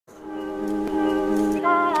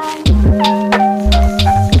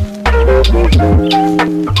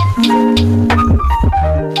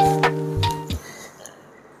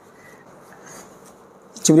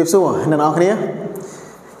Chụp điệp xua nên nó kia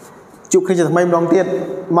chụp khiจะไม่ลองเตี้ย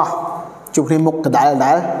มาchụp khi mục đá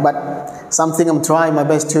but something I'm trying my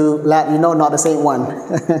best to let you know not the same one.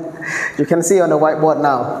 You can see on the whiteboard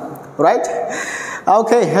now, right?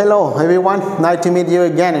 Okay, hello everyone, nice to meet you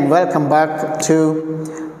again and welcome back to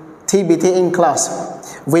TBT in class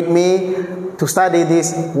with me to study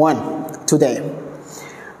this one today.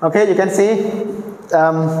 Okay, you can see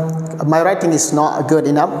my writing is not good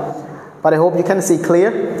enough, but I hope you can see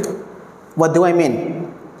clear what do I mean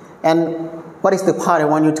and what is the part I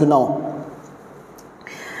want you to know.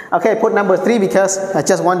 Okay, put number 3 because I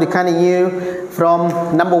just want to kind of you from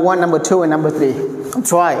number 1, number 2 and number 3.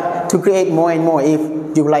 Try to create more and more if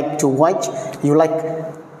you like to watch, you like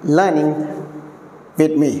learning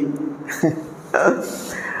with me.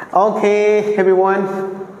 Okay, everyone,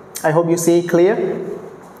 I hope you see clear.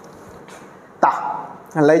 Ta,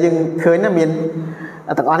 lấy dừng khơi nó miền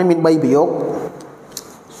tặng anh miền bay biểu.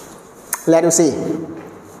 Let us see.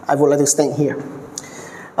 I would like to stand here.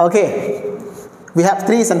 Okay, we have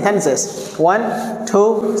 3 sentences. 1, 2,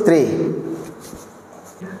 3.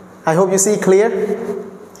 I hope you see clear.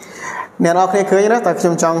 Nè nó khơi khơi đó, ta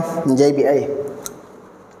trong dây bị ấy.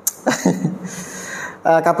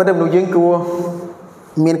 Các bạn đừng dương cua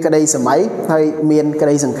miền cái đây sớm mấy hay miền cái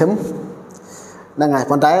đây sừng khấm. Đang ngày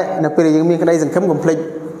còn trái, nó bây giờ miền cái đây sừng khấm complete.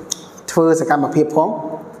 Thưa sẽ cầm một hiệp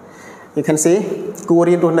phóng. You can see, cua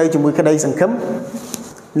riêng luôn đây chỉ mới cái đây sừng khấm.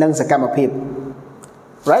 Nâng sẽ cầm một hiệp,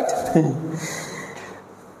 right?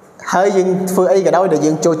 Hơi dừng phơi ấy cái đó để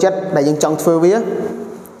dừng trôi chết, để dừng trong phơi vía,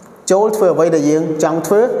 trôi phơi vậy để dừng trong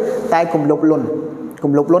phơi, tay cùng lục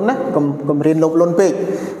luôn á, cùng riêng lục luôn pe,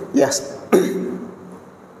 yes.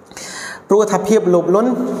 Pro tháp hiệp lục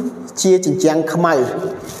luôn, chia chỉnh trang Khmer,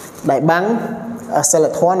 đại băng, sẽ là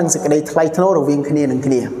thoa nâng sẽ cái đây thay thô đầu viên kia nâng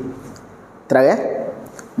kia, trời á,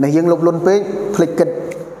 để dừng lục luôn pe, click kịch,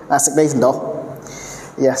 sẽ đây đó.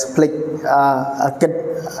 Yes, click kịch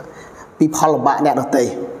people bạn nè đầu tiên.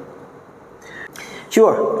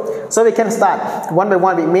 Sure. So we can start one by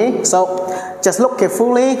one with me. So just look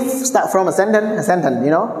carefully. Start from a sentence.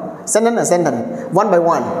 You know, a sentence, one by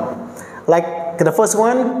one. Like the first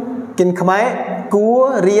one, kinh Khmer,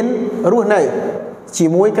 cua riêng ruột này, chỉ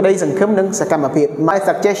mũi cái đây dần khấm nâng sẽ cầm appear. My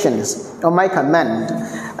suggestions or my comment,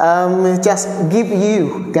 just give you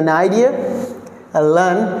an idea,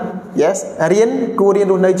 learn. Yes, riêng cua riêng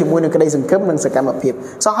ruột này chỉ mũi nâng cái đây dần khấm nâng sẽ cầm appear.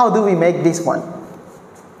 So how do we make this one?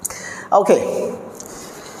 Okay.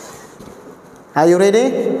 Are you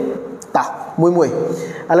ready? Ta, mùi.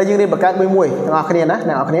 Là dương đi bật các mùi. Nào khné nè,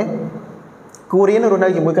 nào khné. Cua riêng rồi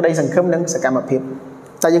đây chỉ mùi cái đây sẵn khâm nâng sẽ cảm ập hiệp.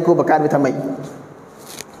 Ta dương cua bật các với thầm mình.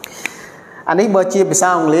 Anh ấy bơ chia bị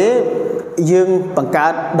sao ông lý dương bằng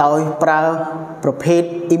các đòi pra prepared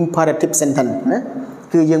imperative sentence.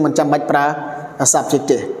 Cứ dương mình chăm bạch pra subject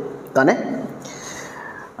chế. Đó nè.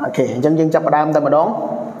 Ok, dân dương chấp đam ta mà đón.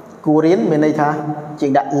 Cua riêng bên đây tha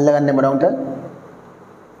chuyện đã lên để mà đón tới.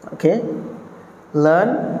 Ok. Learn,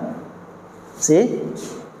 see,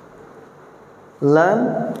 learn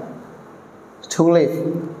to live,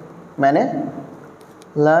 mẹ nè,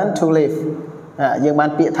 learn to live, dương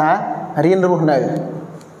ban bịa thá, riêng ruột nở,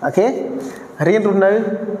 ok, riêng ruột nở,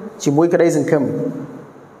 chỉ mũi cái đây dừng khum,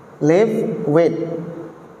 live with,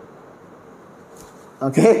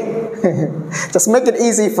 ok, just make it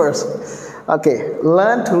easy first, ok,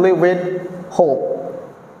 learn to live with hope,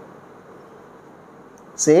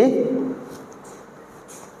 see.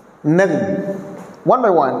 Nâng one by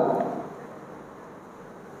one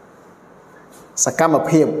sẽ come up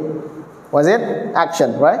here. Was it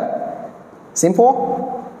action, right? Simple.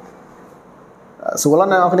 Số lần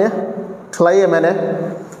nào kia clear mà đấy.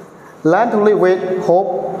 Learn to live with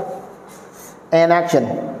hope and action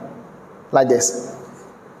like this.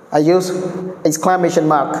 I use exclamation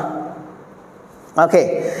mark.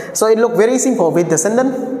 Okay, so it looked very simple with the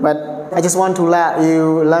sentence, but I just want to let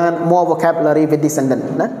you learn more vocabulary with this sentence.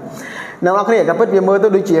 Now, OK, các bạn biết tôi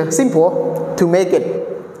đối chia simple to make it.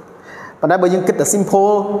 Và đây bởi những cái simple,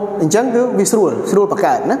 chẳng cứ vi srul bạc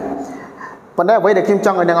cả. Và đây vậy để kim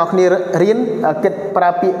trong ở đằng OK riêng cái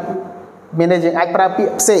prapi, mình đây những ai prapi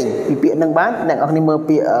sing, pi nâng bán, đằng OK mơ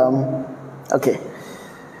pi, OK.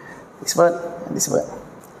 This word.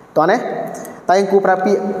 Toàn đấy. Tay ku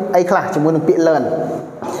prapi ai khla, chỉ muốn pi learn.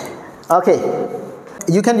 OK.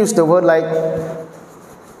 You can use the word like,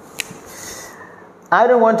 I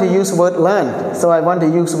don't want to use word learn, so I want to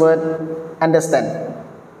use word understand.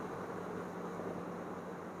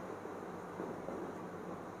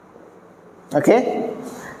 Okay?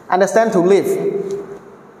 Understand to live.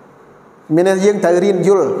 មានយើងត្រូវរៀនយ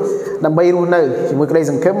ល់ដើម្បីរស់នៅជាមួយក្តី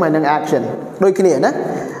សង្ឃឹមហើយនឹង action ដូចគ្នាណា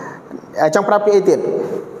ចង់ប្រាប់ពីអីទៀត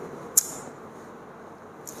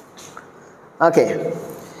Okay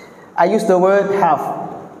I use the word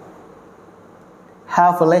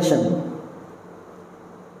have relation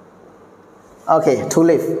Okay to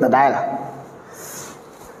live ដដែល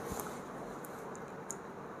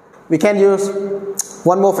We can use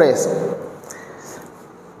one more phrase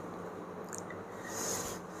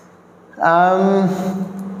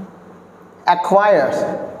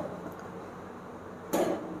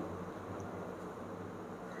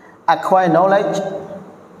acquire knowledge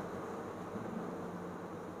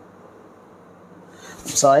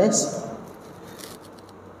sorry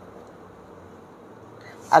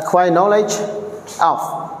acquire knowledge of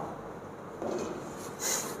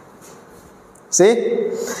see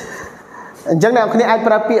អញ្ចឹងអ្នកគ្នាអាច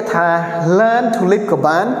ប្រើពាក្យថា learn to live ក៏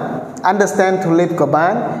បាន understand to live ក៏បា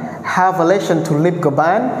ន have relation to live ក៏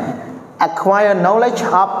បាន acquire knowledge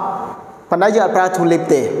of ប៉ុន្តែយើងអត់ប្រើ to live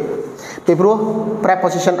ទេពីព្រោះ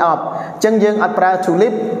preposition of អញ្ចឹងយើងអត់ប្រើ to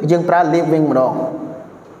live យើងប្រើ living ម្ដង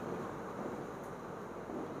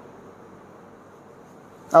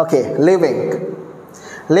Okay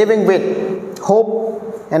living with hope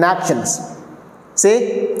and actions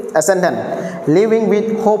See a sentence living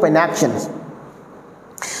with hope and actions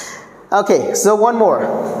Okay so one more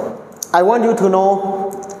I want you to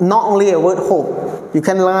know not only a word hope you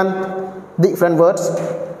can learn different words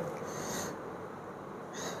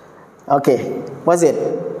Okay what's it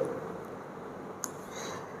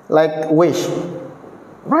like wish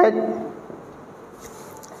right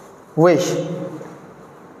wish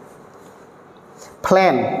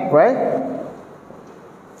plan right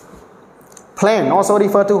Plan also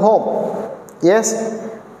refer to hope. Yes.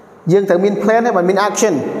 យើងត្រូវមាន plan ហើយបើមាន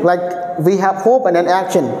action like we have hope and then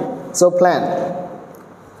action. So plan.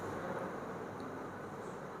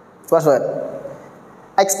 First word.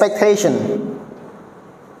 Expectation.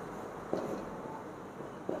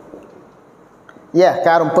 Yeah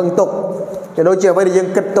ការរំពឹងទុកទៅដូចជាអ្វីដែលយើង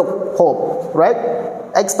គិតទុក hope right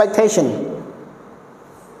expectation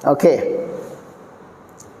Okay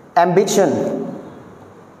ambition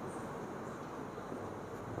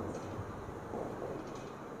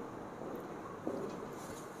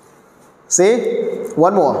See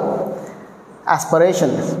one more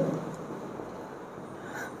aspiration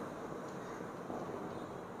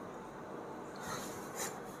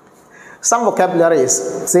some vocabularies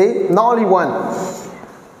see not only one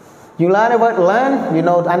you learn the word learn you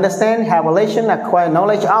know understand have relation acquire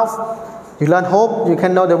knowledge of you learn hope you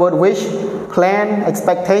can know the word wish plan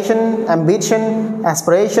expectation ambition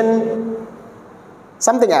aspiration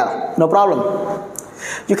something else no problem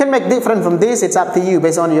You can make different from this it's up to you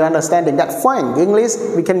based on your understanding that's fine English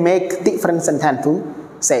we can make different sentence to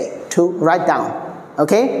say to write down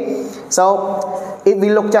okay so if we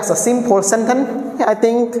look just a simple sentence I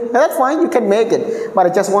think that's fine you can make it but I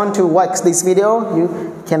just want to watch this video you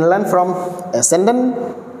can learn from a sentence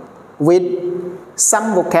with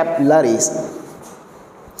some vocabularies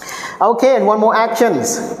Okay and one more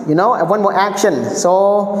actions you know one more action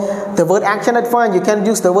so the word action is fine you can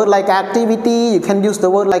use the word like activity you can use the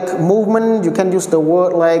word like movement you can use the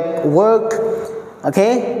word like work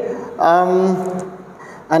okay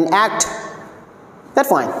an act that's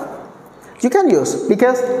fine you can use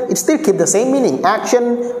because it still keep the same meaning action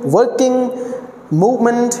working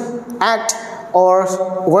movement act or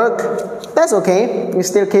work that's okay you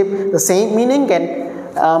still keep the same meaning and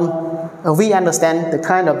we understand the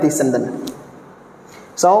kind of this sentence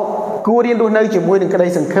so គួររៀនរស់នៅជាមួយនឹងក្តី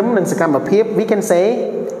សង្ឃឹមនិងសកម្មភាព we can say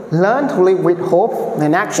learn to live with hope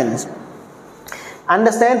and actions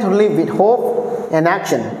understand to live with hope and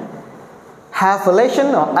action have relation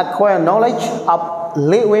or acquire knowledge of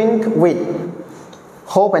living with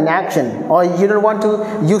hope and action or you don't want to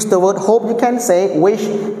use the word hope you can say wish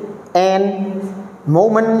and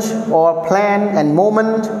moment or plan and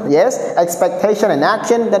moment yes expectation and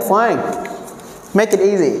action that's fine make it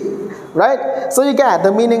easy right so you got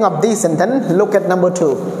the meaning of this sentence look at number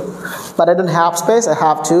 2 but I don't have space I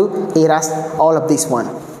have to erase all of this one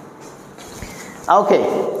okay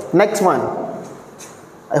next one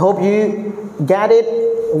I hope you get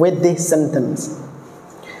it with this sentence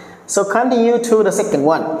so continue to the second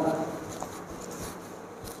one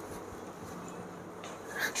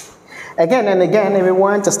Again and again,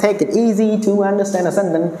 everyone, just take it easy to understand a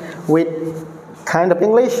sentence with kind of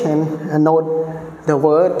English and note the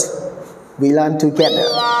word we learn together.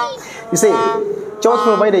 You see, ចូលធ្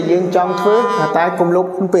វើអ្វីដែលយើងចង់ធ្វើតែកុំលោភ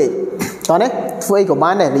លុនពេកតោះនេះធ្វើអីក៏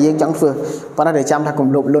បានដែរដែលយើងចង់ធ្វើប៉ុន្តែចាំថាកុំ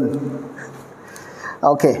លោភលុន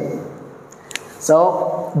Okay So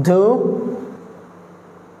do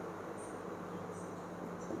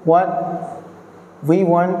what we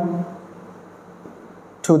want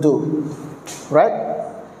to do, right?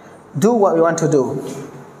 Do what we want to do.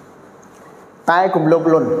 Tai cùng lộp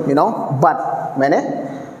lộn, you know, but,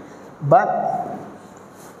 but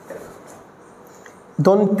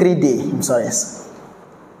don't greedy. I'm sorry.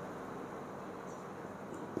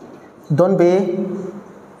 Don't be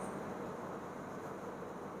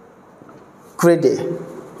greedy.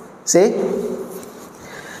 See?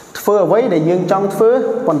ធ្វើអ្វីដែលយើងចង់ធ្វើ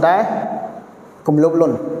ប៉ុន្តែកុំលោភល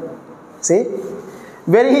ន់ See?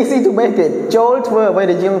 Very easy to make it. ចូលធ្វើអ្វី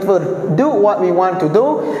ដែលយើងធ្វើ Do what we want to do,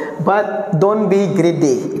 but don't be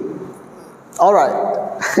greedy. All right.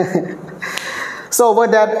 So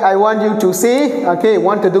with that, I want you to see, okay,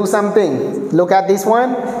 want to do something. Look at this one,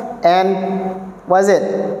 and what is it?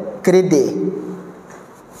 Greedy.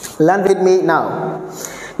 Learn with me now.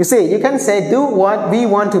 You see, you can say do what we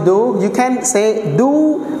want to do. You can say do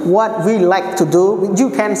what we like to do. You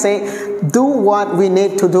can say do what we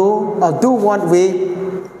need to do, or do what we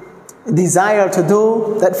desire to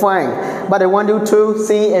do. That's fine. But I want you to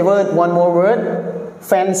see a word, one more word.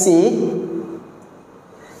 Fancy.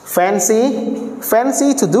 Fancy.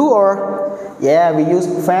 Fancy to do, or yeah, we use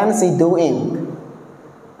fancy doing.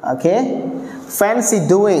 Okay? Fancy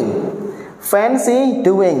doing. Fancy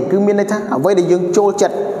doing គឺមានន័យថាអ្វីដែលយើងចូលចិ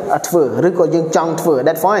ត្តធ្វើឬក៏យើងចង់ធ្វើ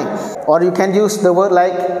That's fine. Or you can use the word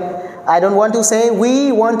like I don't want to say we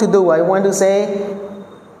want to do. I want to say,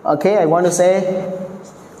 okay, I want to say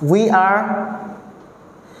we are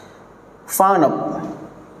fond of.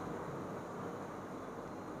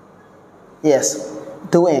 Yes,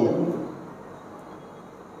 doing.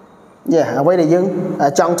 Yeah,អ្វីដែលយើង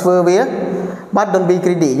ចង់ធ្វើវា but don't be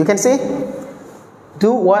greedy. You can say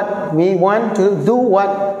do what we want to do,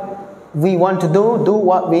 what we want to do, do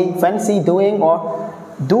what we fancy doing, or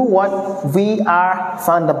do what we are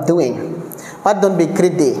fond of doing. But don't be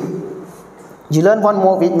greedy. You learn one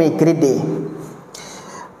more with me, greedy.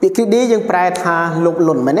 ពាក្យ greedy យើងប្រែថាលោភល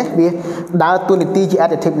ន់មែនទេវាដើរតួនាទីជា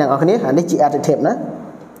adjective អ្នកនរគ្នាអានេះជា adjective ណា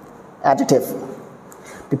adjective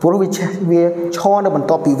ពីព្រោះវាឈរនៅបន្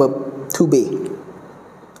ទាប់ពី verb to be.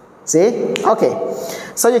 See? Okay.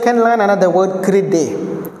 So you can learn another word, greedy.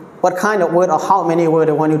 What kind of word or how many words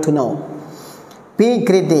I want you to know? Be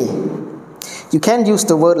greedy. You can use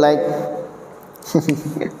the word like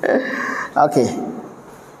okay.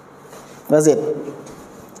 What's it?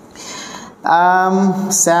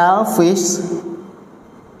 Selfish.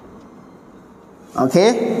 Okay.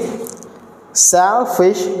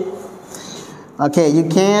 Selfish. Okay, you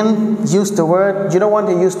can use the word, you don't want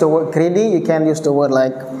to use the word greedy, you can use the word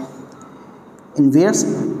like envious.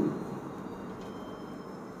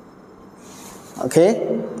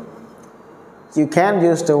 Okay, you can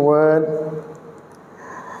use the word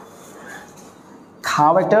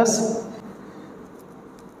covetous.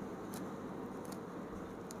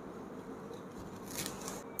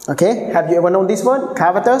 Okay, have you ever known this word,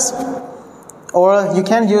 covetous? Or you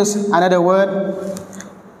can use another word,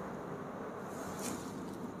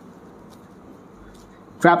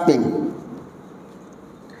 grasping.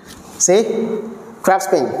 See?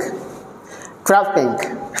 Grasping. Grasping.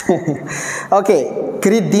 Okay.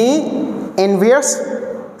 Greedy, envious,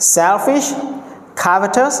 selfish,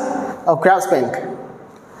 covetous, or grasping.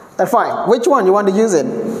 That's fine. Which one you want to use it?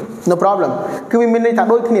 No problem. គឺវាមានន័យថា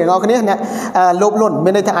ដូចគ្នាអ្នកអ្នកលោភលន់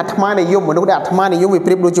មានន័យថាអាត្មានិយមមនុស្សដែលអាត្មានិយមវា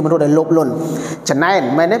ប្រៀបដូចជាមនុស្សដែលលោភលន់ចំណែន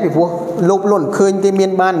មែនទេពីព្រោះលោភលន់ឃើញគេមាន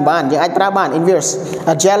បានយើងអាចប្រើបាន envious,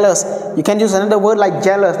 jealous. You can use another word like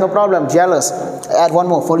jealous, no problem. Jealous. Add one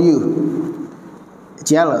more for you.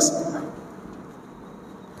 Jealous.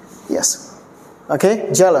 Yes. Okay,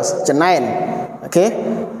 jealous. Janine. Okay.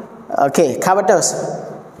 Okay, covetous.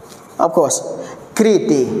 Of course.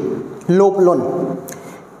 Greedy. លោភលន់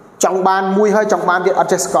ចង់បានមួយហើយចង់បានទៀតអត់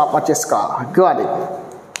ចេះស្កប់ Got it.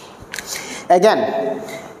 Again.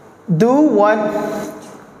 Do what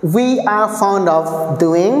we are fond of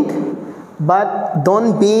doing, but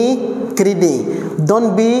don't be greedy.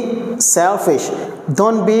 Don't be selfish.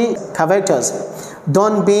 Don't be covetous.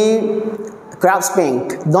 Don't be grasping.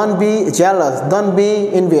 Don't be jealous. Don't be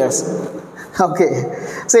envious. Okay.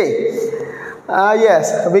 See. Yes,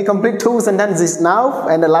 we complete 2 sentences now,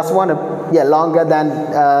 and the last one, longer than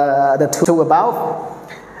the 2 above.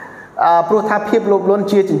 ព្រោះថាភាពលោភលន់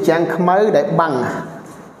ជាចិញ្ចាំងខ្មៅដែលបាំង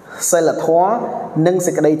សិលធម៌និង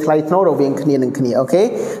សេចក្តីថ្លៃថ្នូររវាងគ្នានឹងគ្នា Okay,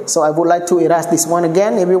 so I would like to erase this one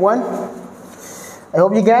again, everyone. I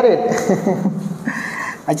hope you get it.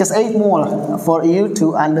 I just 8 more for you to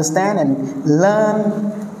understand and learn,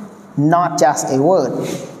 not just a word.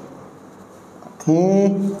 Okay.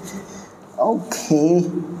 Okay.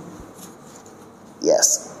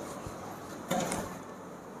 Yes.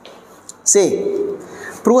 See.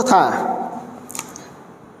 Prutha.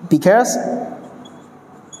 Because.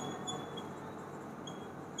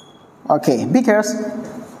 Okay. Because.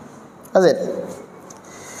 That's it.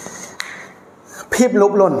 Phép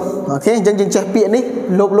lốp luôn. Okay. Dân check biển đi.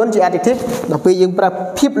 Lốp luôn chỉ adjective. Đặc biệt dân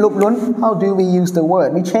phép lốp luôn. How do we use the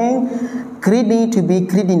word? We change greedy to be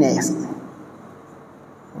greediness.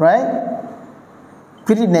 Right?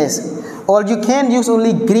 Greediness. Or you can use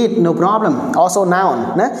only greed, no problem. Also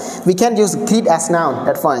noun. No? We can use greed as noun.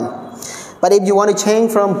 That's fine. But if you want to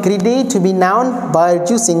change from greedy to be noun by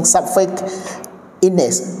using suffix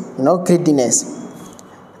inness, greediness,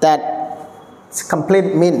 that's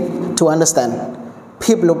complete mean to understand.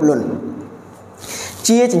 Phép lốp luôn.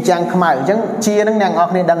 Chia chỉnh trang Khmer chẳng chia năng nàng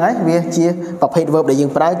ngọc này đăng ấy vì chia và phép verb để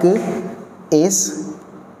dùng trái cứ is,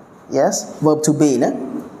 yes, verb to be nữa.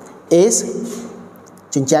 Is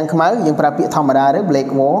chỉnh trang Khmer dùng trái bị thầm đa đấy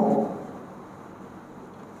black wall.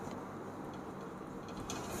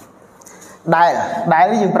 Đại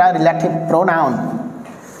là dùng trái relative pronoun.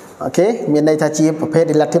 Okay, miền đây ta chia và phép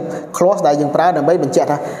relative clause đại dùng trái đằng bây mình chẹt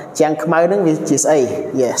ha. Trang Khmer nó vì chỉ a,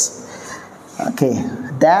 yes. Okay,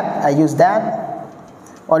 that I use that.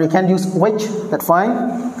 Or you can use which, that's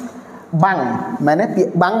fine. Bang,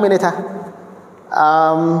 bang means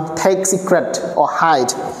take secret or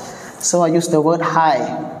hide. So I use the word hide.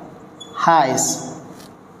 Hides.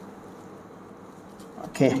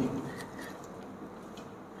 Okay.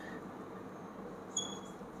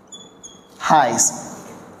 Hides.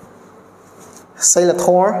 Say là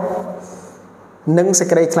thor. Nâng sẽ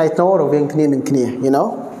cái đây tố rồi viên kia nâng kia, you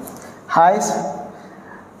know. Hides.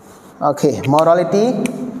 Okay, morality.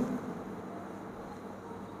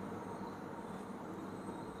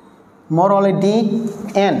 Morality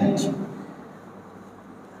and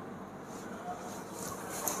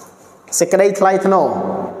second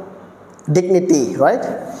dignity, right?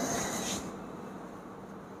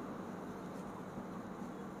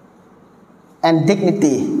 And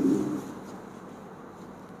dignity.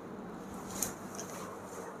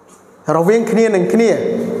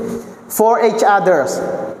 For each others,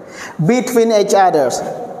 between each others.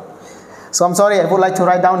 So I'm sorry, I would like to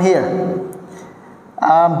write down here.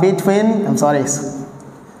 Between each others.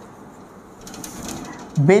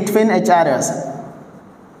 Between each others.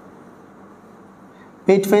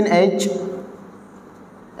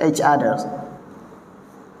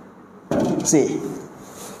 See.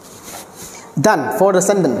 Done for the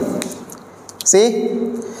sentence. See?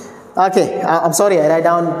 Okay, I'm sorry, I write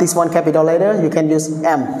down this one capital letter. You can use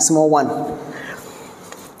M, small one.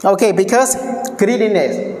 Okay, because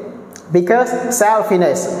greediness, because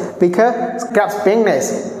selfishness, because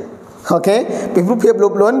graspingness. Okay, people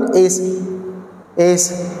is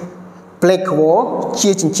black wall,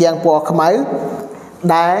 chia chỉnh trang po Khmer,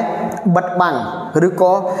 đá bật bằng,ឬ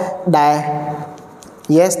ក៏đá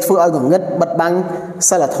yes ធ្វើឲ្យងងឹតបិទបាំង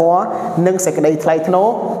សិលធម៌និងសេចក្តីថ្លៃថ្នូរ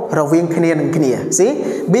រវាងគ្នានឹងគ្នា see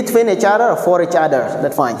between each other or for each other,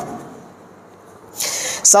 that's fine.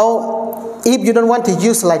 So if you don't want to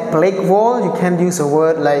use like black wall, you can use a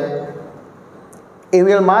word like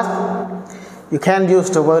evil mask. You can use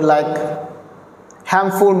the word like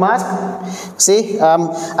harmful mask. See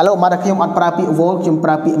ឥឡូវមកតែខ្ញុំអត់ប្រើពាក្យ wall ខ្ញុំប្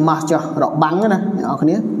រើពាក្យ mask ចុះរបាំងណាអ្នកនរគ្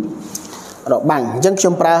នារបាំងអញ្ចឹងខ្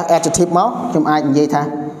ញុំប្រើ adjective មកខ្ញុំអាចនិយាយថា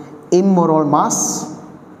immoral mask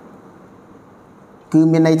គឺ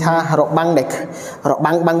មានន័យថារបាំងដែលរ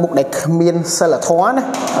បាំងបាំងមុខដែលគ្មានសិលធម៌ណា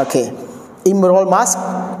អូខេ immoral mask,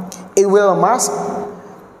 evil mask,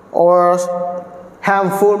 or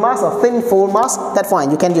harmful mask or sinful mask, that's fine,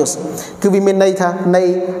 you can use គឺវាមានន័យថាន័យ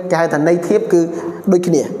គេហៅថាន័យធៀបគឺដូច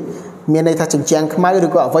គ្នាមានន័យថាចិញ្ចាំងខ្មៅឬ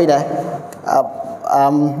ក៏អ្វីដែល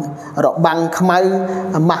របាំងខ្មៅ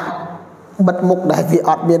ម៉ាស់បិទមុខដែលវា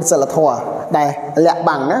អត់មានសិលធម៌ដែលលាក់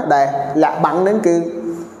បាំងណាដែលលាក់បាំងហ្នឹងគឺ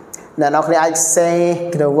អ្នកនរគ្នាអាច say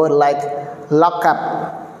the word like lock up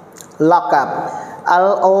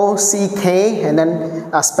LOCK and then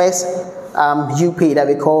space UP that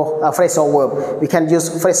we call phrasal verb. We can use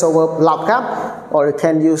phrasal verb lock up, or you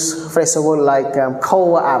can use phrasal verb like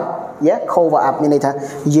cover up. Yeah, cover up meaning that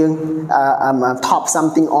you top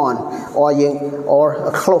something on, or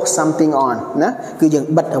close something on. Nah, គឺយើង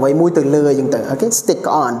បិទអ្វីមួយទៅលើអញ្ចឹងទៅ Okay, stick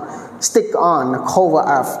on, cover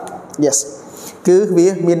up. Yes, គឺវា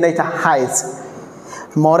មានន័យថា hide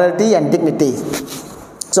morality and dignity.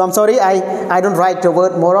 So I'm sorry, I don't write the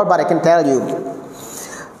word moral, but I can tell you.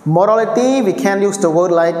 Morality, we can use the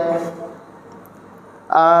word like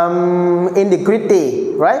integrity,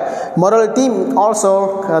 right? Morality also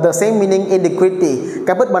the same meaning integrity.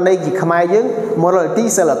 Cái bất bản đây chỉ Khmerយើង morality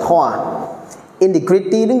សិលធម៌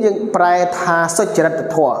integrity នឹងយើងប្រែថាសុចរិត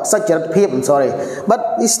ធម៌សុចរិតភាព I'm sorry but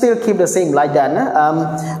we still keep the same like that ណា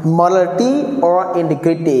morality or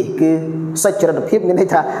integrity គឺសុចរិតភាពមានន័យ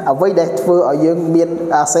ថាអ្វីដែលធ្វើឲ្យយើងមាន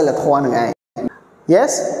សីលធម៌នឹងឯង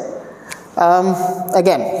yes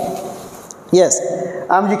again yes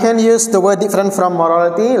you can use the word different from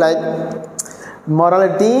morality like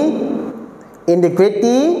morality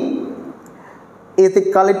integrity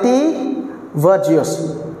ethicality virtues.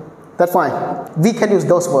 That's fine. We can use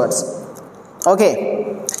those words. Okay.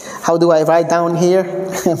 How do I write down here?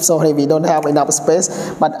 I'm sorry, we don't have enough space,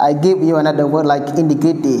 but I give you another word like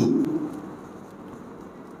integrity.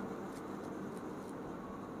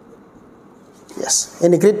 Yes.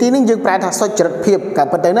 Integrity នេះយើងប្រែថាសុចរិតភាពក៏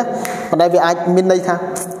ប៉ុន្តែណាប៉ុន្តែវាអាចមានន័យថា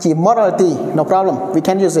ជា morality no problem we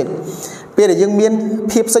can use it ពេលដែលយើងមាន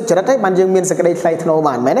ភាពសុចរិតហើយបានយើងមានសេចក្តីថ្លៃថ្នូរ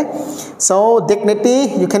បានមែនទេ so dignity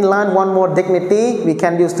you can learn one more dignity we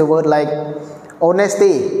can use the word like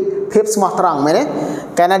honesty ភាពស្មោះត្រង់មែនទេ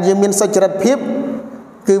កាលណាយើងមានសុចរិតភាព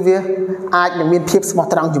គឺវាអាចនឹងមានភាពស្មោះ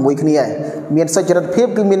ត្រង់ជាមួយគ្នាហើយមានសុចរិតភាព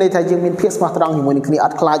គឺមានន័យថាយើងមានភាពស្មោះត្រង់ជាមួយនឹងគ្នាអ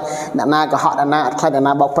ត់ខ្លាចអ្នកណាកុហកអ្នកណាអត់ខ្លាចអ្នក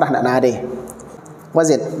ណាបោកប្រាស់អ្នកណាទេ What's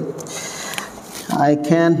it I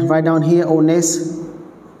can write down here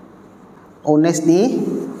honesty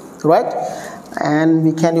right and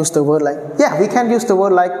we can use the word like we can use the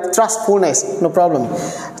word like trustfulness no problem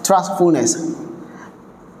trustfulness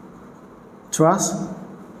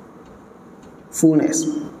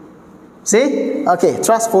see okay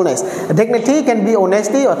trustfulness dignity can be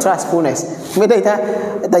honesty or trustfulness មានន័យថា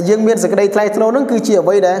តែយើងមានសេចក្តីថ្លៃថ្នូរនឹងគឺជាអ្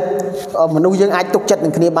វីដែលមនុស្សយើងអាចទុកចិត្តនឹ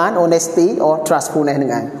ងគ្នាបាន honesty or trustfulness នឹ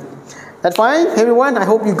ងឯង That's fine everyone I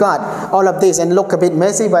hope you got all of this and look a bit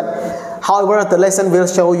messy but however the lesson will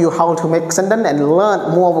show you how to make sentence and learn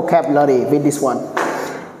more vocabulary with this one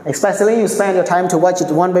especially you spend your time to watch it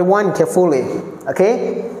one by one carefully okay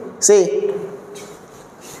see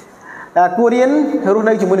គួររៀនរស់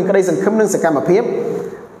នៅជាមួយនឹងក្តីសង្ឃឹមនិងសកម្មភាព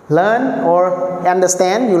learn or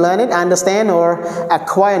understand you learn it understand or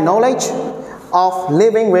acquire knowledge of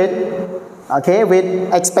living with with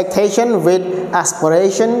expectation with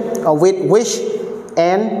aspiration or with wish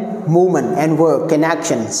and movement and work and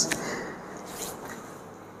actions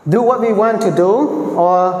do what we want to do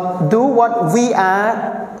or do what we are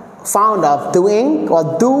fond of doing or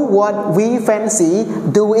do what we fancy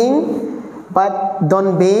doing but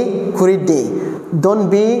don't be greedy don't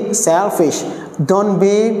be selfish don't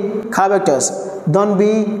be covetous don't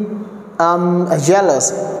be jealous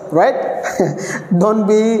right don't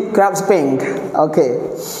be grasping okay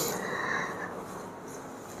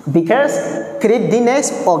because greediness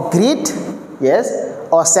or greed yes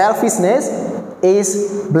or selfishness is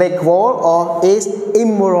black wall or is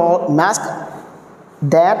immoral mask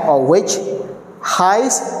that or which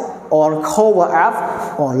hides or cover up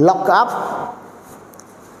or lock up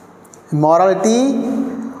morality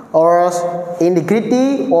or integrity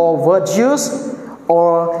or virtues or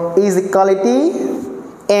ethicality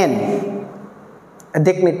and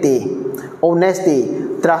dignity honesty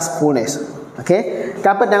trustfulness okay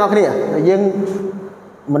ការពិតទាំងអស់គ្នាយើង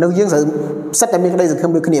មនុស្សយើងសិតតែមានក្តីសង្ឃឹម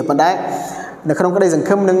ដូចគ្នាប៉ុន្តែនៅក្នុងក្តីសង្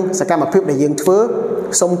ឃឹមនិងសកម្មភាពដែលយើងធ្វើ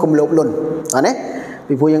សូមកុំលោភលន់អត់ទេ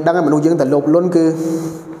ពីព្រោះយើងដឹងថាមនុស្សយើងតែលោភលន់គឺ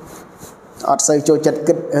អត់សូវចូលចិត្ត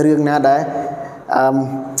គិតរឿងណាដែល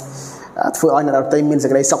ធ្វើឲ្យអ្នកដទៃមានសេច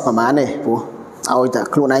ក្តីសុខប្រហែលទេព្រោះឲ្យតែ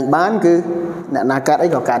ខ្លួនឯងបានគឺអ្នកណាកាត់អី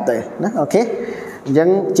ក៏កាត់ទៅណាអូខេអញ្ចឹង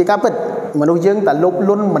ជាការពិតមនុស្សយើងតែលោភ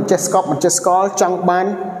លន់មិនចេះស្កប់មិនចេះស្កល់ចង់បាន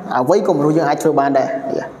អ្វីក៏មនុស្សយើងអាចធ្វើបានដែរ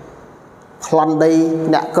ប្លន់ដី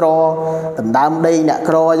អ្នកក្រដណ្ដើមដីអ្នក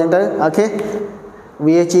ក្រអញ្ចឹងទៅអូខេ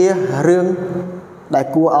វាជារឿងដែល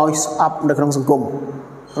គួរឲ្យស្អប់នៅក្នុងសង្គម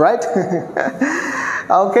right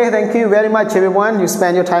okay thank you very much everyone you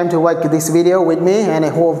spend your time to watch this video with me and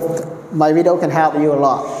I hope my video can help you a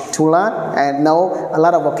lot to learn and know a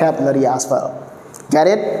lot of vocabulary as well get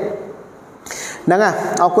it ហ្នឹងហើយ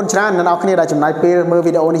អរគុណច្រើនអ្នកនរគ្នាដែលចំណាយពេលមើល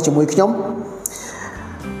វីដេអូនេះជាមួយខ្ញុំ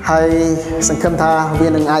ហើយសង្ឃឹមថាវា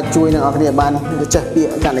នឹងអាចជួយអ្នកនរគ្នាបានចេះពាក្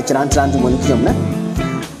យកាន់តែច្រើនជាមួយនឹងខ្ញុំណា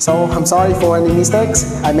so I'm sorry for any mistakes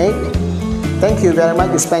I made thank you very much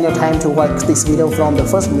you spend your time to watch this video from the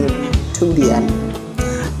first minute to the end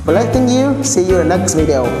blessing you see you in the next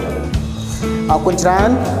video អរគុណច្រើន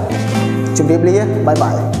ជម្រាបលា bye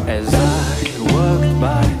bye as I walked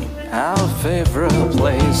by our favorite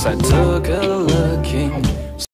place I took a look in